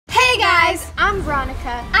I'm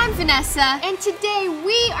Veronica. I'm Vanessa. And today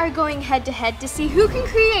we are going head to head to see who can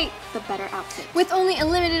create the better outfit. With only a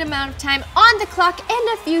limited amount of time on the clock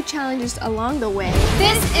and a few challenges along the way.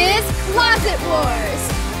 This is Closet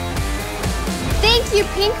Wars. Thank you,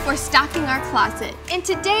 Pink, for stocking our closet. In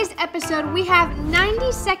today's episode, we have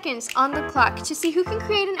 90 seconds on the clock to see who can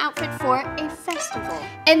create an outfit for a festival.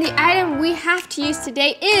 And the item we have to use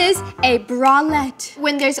today is a bralette.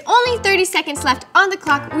 When there's only 30 seconds left on the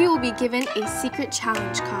clock, we will be given a secret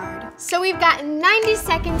challenge card. So we've got 90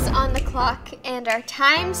 seconds on the clock, and our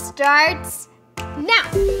time starts now.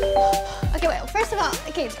 Okay, wait, first of all,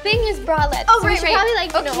 okay, thing is bralette. Oh, so right, probably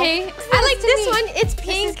like, okay. I like this one, it's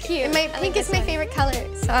pink. This is cute. Pink is my favorite color.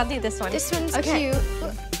 So I'll do this one. This one's okay.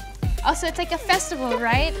 cute. Also, it's like a festival,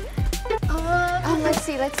 right? Let's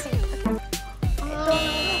see.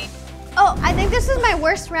 Okay. Oh, I think this is my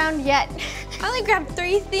worst round yet. I only grabbed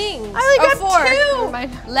 3 things. I only grabbed 4. 2. Never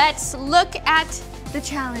mind. Let's look at the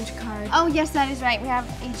challenge card. Oh, yes, that is right. We have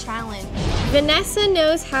a challenge. Vanessa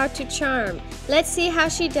knows how to charm. Let's see how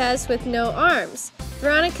she does with no arms.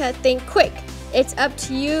 Veronica, think quick. It's up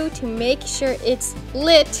to you to make sure it's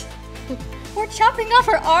lit. We're chopping off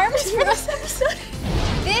our arms for this episode.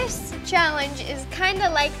 This challenge is kind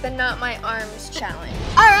of like the Not My Arms challenge.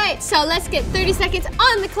 All right, so let's get 30 seconds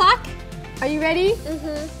on the clock. Are you ready?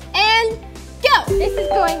 Mm-hmm. And go. This is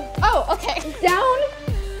going, oh, okay. down.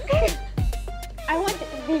 I want it.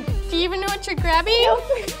 Do you even know what you're grabbing? Nope.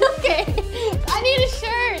 Okay. I need a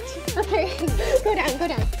shirt. Okay, go down.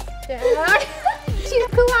 Down. She's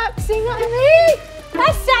collapsing on me.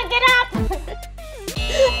 Vanessa, get up.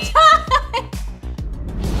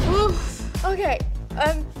 Okay,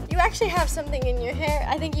 you actually have something in your hair.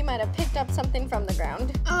 I think you might have picked up something from the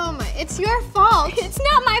ground. Oh my, it's your fault. It's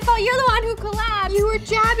not my fault, you're the one who collapsed. You were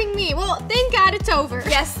jabbing me. Well, thank God it's over.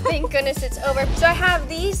 Yes, thank goodness it's over. So I have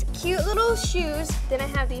these cute little shoes, then I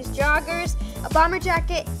have these joggers, a bomber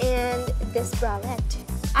jacket, and this bralette.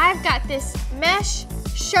 I've got this mesh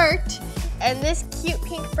shirt and this cute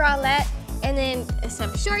pink bralette, and then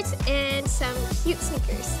some shorts and some cute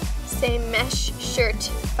sneakers. Same mesh shirt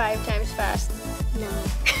 5 times fast. No.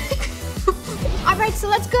 All right, so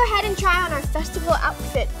let's go ahead and try on our festival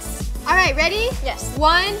outfits. All right, ready? Yes.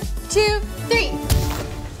 1, 2, 3.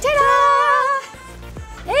 Ta-da!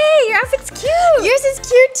 Hey, your outfit's cute. Yours is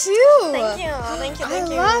cute too. Thank you. I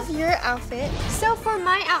love your outfit. So for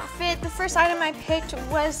my outfit, the first item I picked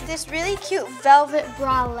was this really cute velvet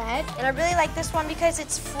bralette. And I really like this one because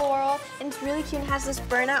it's floral and it's really cute and has this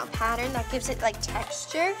burnout pattern that gives it like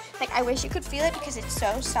texture. Like I wish you could feel it because it's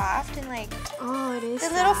so soft and like Oh, it is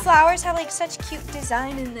the little flowers have like such cute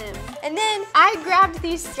design in them. And then I grabbed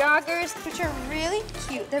these joggers, which are really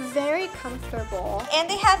cute. They're very comfortable. And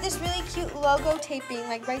they have this really cute logo taping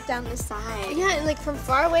like right down the side. Yeah, and like from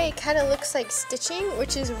far away, it kind of looks like stitching,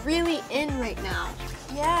 which is really in right now.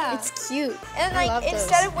 Yeah. It's cute. And I love like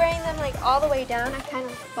instead those. of wearing them like all the way down, I kind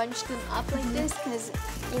of bunched them up like this because,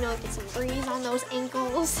 you know, get some breeze on those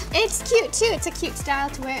ankles. It's cute too. It's a cute style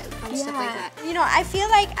to wear and stuff like that. You know, I feel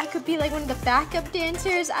like I could be like one of the backup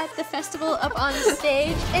dancers at the festival up on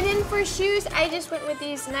stage. And then for shoes, I just went with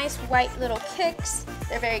these nice white little kicks.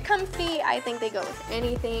 They're very comfy. I think they go with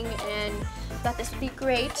anything, and thought this would be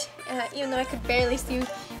great, even though I could barely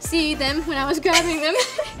see them when I was grabbing them.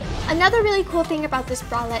 Another really cool thing about this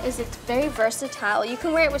bralette is it's very versatile. You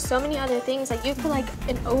can wear it with so many other things. Like you could put like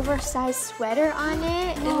an oversized sweater on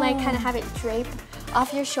it and like kind of have it drape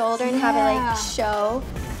off your shoulder and have it like show,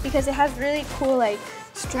 because it has really cool like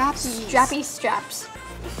strappy straps.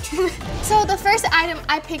 So the first item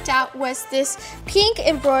I picked out was this pink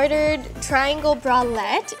embroidered triangle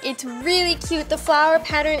bralette. It's really cute. The flower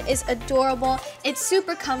pattern is adorable. It's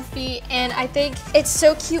super comfy, and I think it's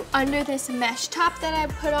so cute under this mesh top that I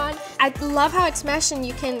put on. I love how it's meshed and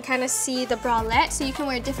you can kind of see the bralette, so you can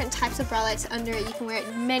wear different types of bralettes under it. You can wear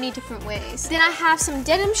it many different ways. Then I have some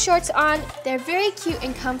denim shorts on. They're very cute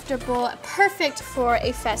and comfortable, perfect for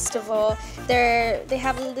a festival. They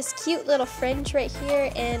have this cute little fringe right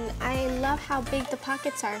here, and I love how big the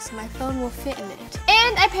pockets are, so my phone will fit in it.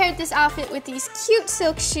 And I paired this outfit with these cute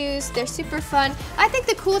silk shoes. They're super fun. I think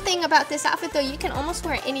the cool thing about this outfit though, you can almost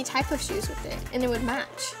wear any type of shoes with it and it would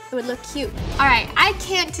match. It would look cute. All right, I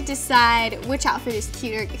can't decide which outfit is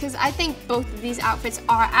cuter because I think both of these outfits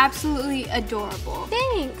are absolutely adorable.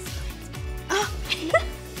 Thanks.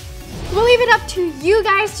 We'll leave it up to you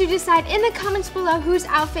guys to decide in the comments below whose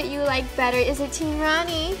outfit you like better. Is it Team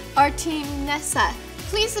Ronnie or Team Nessa?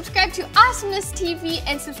 Please subscribe to AwesomenessTV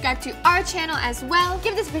and subscribe to our channel as well.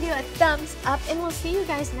 Give this video a thumbs up and we'll see you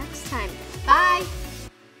guys next time. Bye!